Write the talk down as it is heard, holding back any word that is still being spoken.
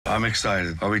I'm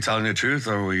excited. Are we telling the truth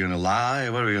or are we going to lie?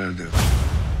 What are we going to do?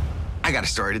 I got a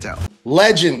story to tell.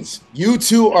 Legends. You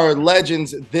two are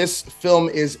legends. This film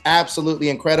is absolutely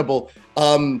incredible.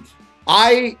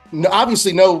 I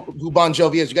obviously know who Bon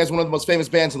Jovi is. You guys are one of the most famous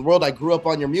bands in the world. I grew up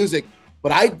on your music,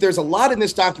 but there's a lot in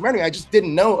this documentary I just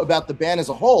didn't know about the band as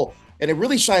a whole. And it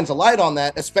really shines a light on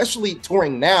that, especially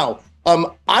touring now.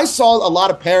 I saw a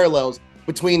lot of parallels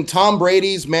between Tom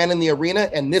Brady's Man in the Arena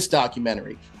and this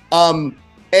documentary.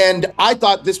 And I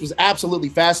thought this was absolutely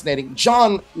fascinating.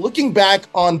 John, looking back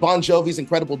on Bon Jovi's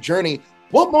incredible journey,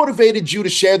 what motivated you to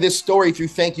share this story through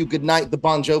Thank You, Goodnight, the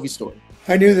Bon Jovi story?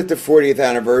 I knew that the 40th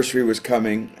anniversary was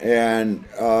coming, and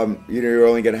you're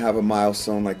only going to have a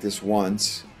milestone like this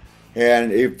once.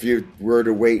 And if you were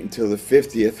to wait until the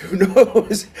 50th, who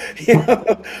knows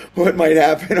what might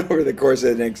happen over the course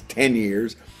of the next 10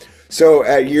 years. So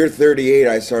at year 38,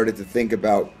 I started to think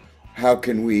about how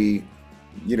can we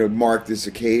mark this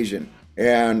occasion.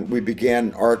 And we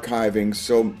began archiving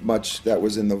so much that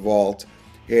was in the vault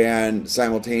and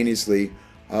simultaneously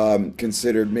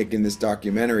considered making this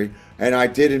documentary. And I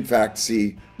did, in fact,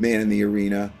 see Man in the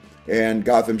Arena. And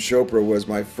Gotham Chopra was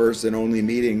my first and only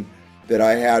meeting that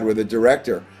I had with a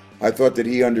director. I thought that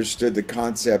he understood the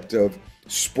concept of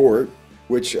sport,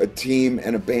 which a team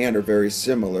and a band are very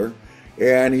similar.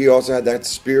 And he also had that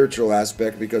spiritual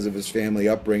aspect because of his family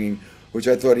upbringing, which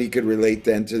I thought he could relate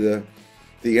then to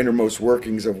the innermost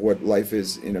workings of what life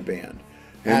is in a band.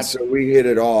 And so we hit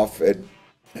it off, and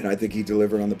I think he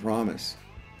delivered on the promise.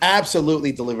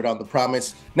 Absolutely delivered on the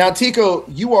promise. Now, Tico,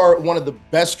 you are one of the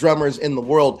best drummers in the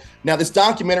world. Now, this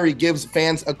documentary gives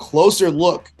fans a closer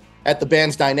look at the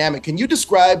band's dynamic. Can you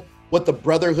describe what the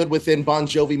brotherhood within Bon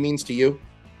Jovi means to you?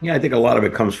 Yeah, I think a lot of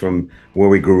it comes from where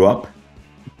we grew up.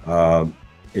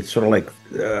 It's sort of like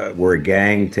we're a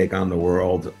gang, take on the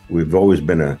world. We've always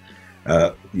been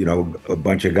a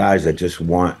bunch of guys that just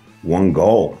want one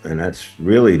goal, and that's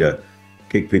really to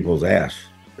kick people's ass.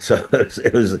 So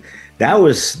that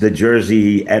was the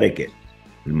Jersey etiquette,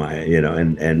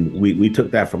 and we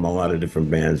took that from a lot of different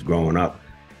bands growing up,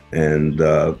 and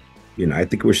I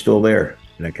think we're still there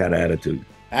in that kind of attitude.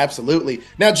 Absolutely.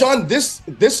 Now, John, this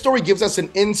story gives us an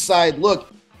inside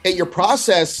look at your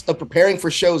process of preparing for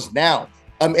shows now,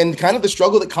 and kind of the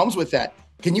struggle that comes with that.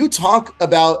 Can you talk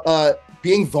about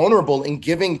being vulnerable and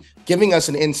giving us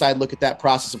an inside look at that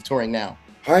process of touring now?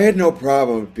 I had no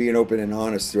problem being open and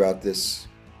honest throughout this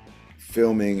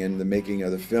filming and the making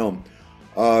of the film.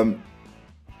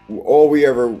 All we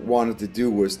ever wanted to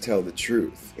do was tell the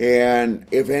truth. And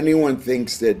if anyone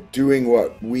thinks that doing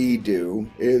what we do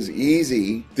is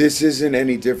easy, this isn't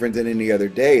any different than any other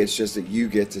day. It's just that you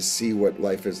get to see what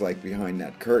life is like behind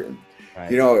that curtain.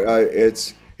 Right.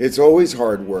 It's always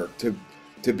hard work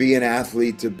to be an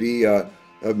athlete, to be a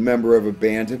member of a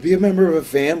band, to be a member of a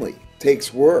family. It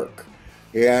takes work.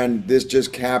 And this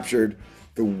just captured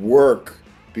the work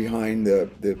behind the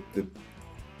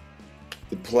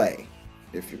play,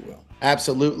 if you will.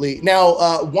 Absolutely.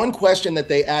 Now, one question that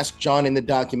they asked John in the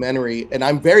documentary, and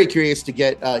I'm very curious to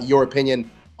get your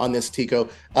opinion on this, Tico.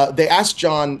 They asked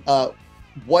John,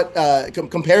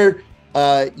 compare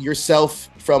yourself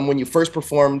from when you first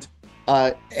performed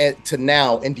to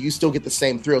now, and do you still get the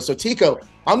same thrill? So, Tico,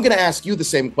 I'm going to ask you the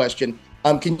same question.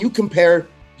 Can you compare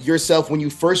yourself when you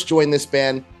first joined this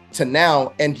band to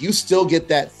now, and do you still get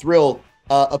that thrill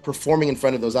of performing in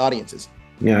front of those audiences?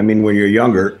 Yeah, I mean, when you're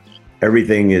younger,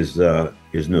 everything is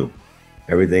new.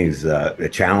 Everything's a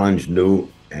challenge, new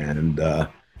and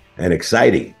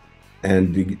exciting.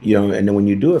 And and then when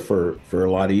you do it for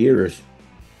a lot of years,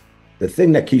 the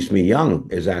thing that keeps me young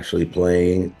is actually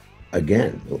playing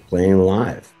again, playing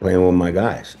live, playing with my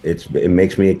guys. It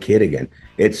makes me a kid again.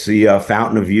 It's the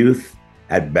fountain of youth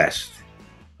at best,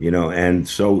 and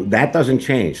so that doesn't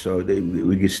change. So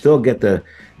we can still get the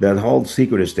whole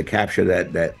secret is to capture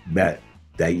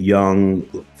that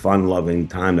young, fun-loving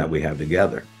time that we have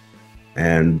together.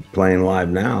 And playing live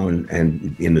now and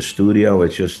in the studio,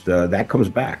 it's just that comes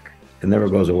back. It never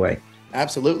goes away.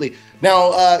 Absolutely.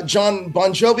 Now, John,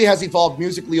 Bon Jovi has evolved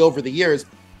musically over the years.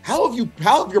 How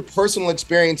have your personal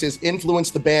experiences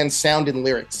influenced the band's sound and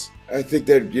lyrics? I think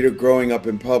that growing up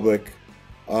in public,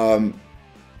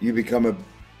 you become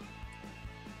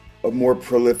a more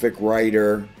prolific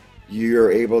writer.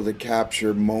 You're able to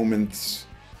capture moments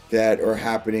that are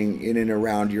happening in and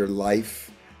around your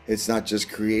life. It's not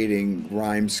just creating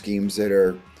rhyme schemes that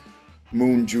are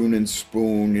moon, June, and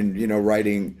spoon and,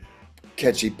 writing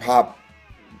catchy pop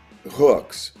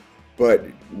hooks. But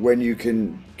when you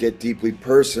can get deeply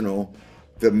personal,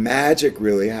 the magic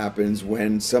really happens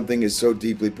when something is so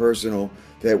deeply personal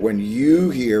that when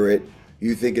you hear it,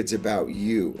 You think it's about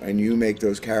you, and you make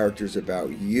those characters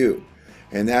about you.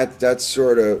 And that's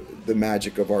sort of the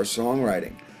magic of our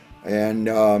songwriting. And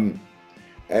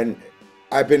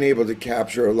I've been able to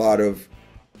capture a lot of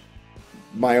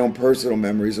my own personal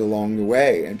memories along the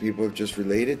way, and people have just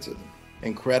related to them.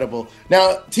 Incredible.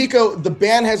 Now, Tico, the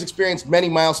band has experienced many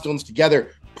milestones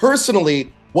together.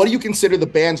 Personally, what do you consider the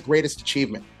band's greatest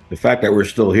achievement? The fact that we're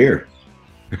still here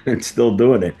and still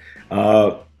doing it.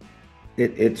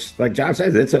 It's like John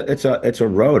says, it's a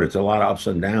road. It's a lot of ups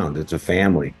and downs. It's a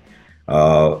family.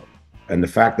 And the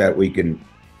fact that we can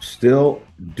still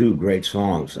do great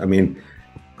songs. I mean,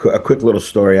 a quick little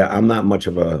story. I'm not much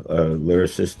of a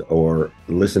lyricist or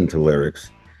listen to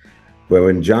lyrics, but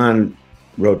when John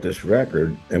wrote this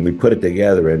record and we put it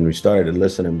together and we started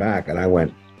listening back, and I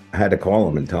had to call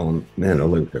him and tell him, man, the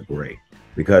lyrics are great,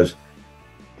 because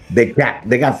they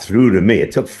got through to me.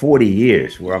 It took 40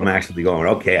 years where I'm actually going,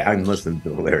 okay, I'm listening to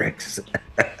the lyrics.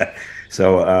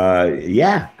 So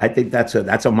yeah, I think that's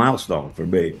a milestone for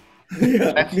me.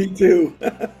 Yeah, me too.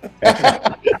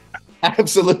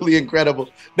 Absolutely incredible.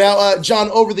 Now,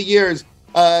 John, over the years,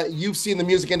 you've seen the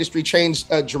music industry change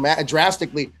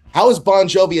drastically. How has Bon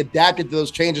Jovi adapted to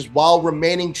those changes while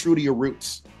remaining true to your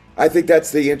roots? I think that's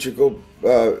the integral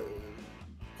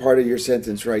part of your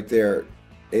sentence right there,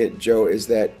 Joe, is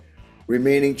that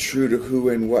remaining true to who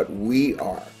and what we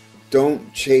are.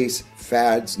 Don't chase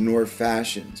fads nor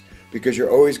fashions, because you're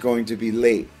always going to be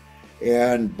late.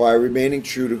 And by remaining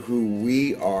true to who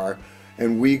we are,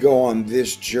 and we go on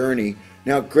this journey.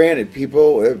 Now, granted,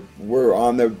 people were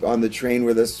on the train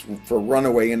with us for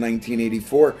Runaway in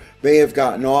 1984 may have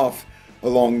gotten off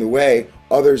along the way.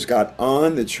 Others got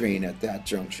on the train at that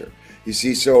juncture. You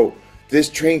see, so this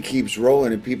train keeps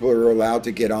rolling, and people are allowed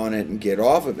to get on it and get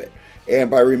off of it. And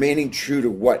by remaining true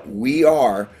to what we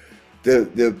are,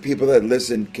 the people that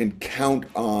listen can count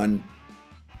on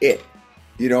it.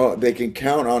 You know, they can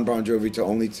count on Bon Jovi to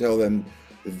only tell them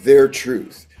their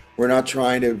truth. We're not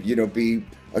trying to, be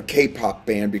a K-pop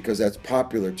band because that's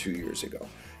popular 2 years ago.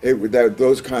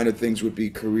 Those kind of things would be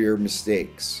career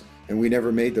mistakes, and we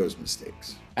never made those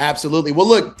mistakes. Absolutely. Well,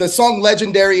 look, the song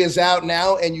Legendary is out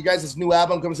now, and you guys' new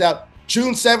album comes out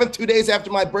June 7th, 2 days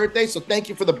after my birthday. So thank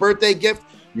you for the birthday gift.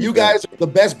 You guys are the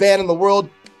best band in the world.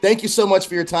 Thank you so much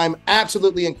for your time.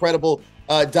 Absolutely incredible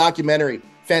documentary.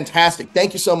 Fantastic.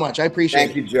 Thank you so much. I appreciate it.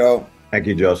 Thank you, Joe. Thank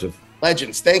you, Joseph.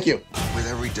 Legends. Thank you. With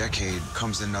every decade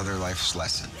comes another life's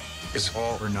lesson. It's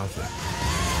all or nothing.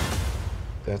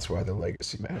 That's why the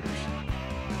legacy matters.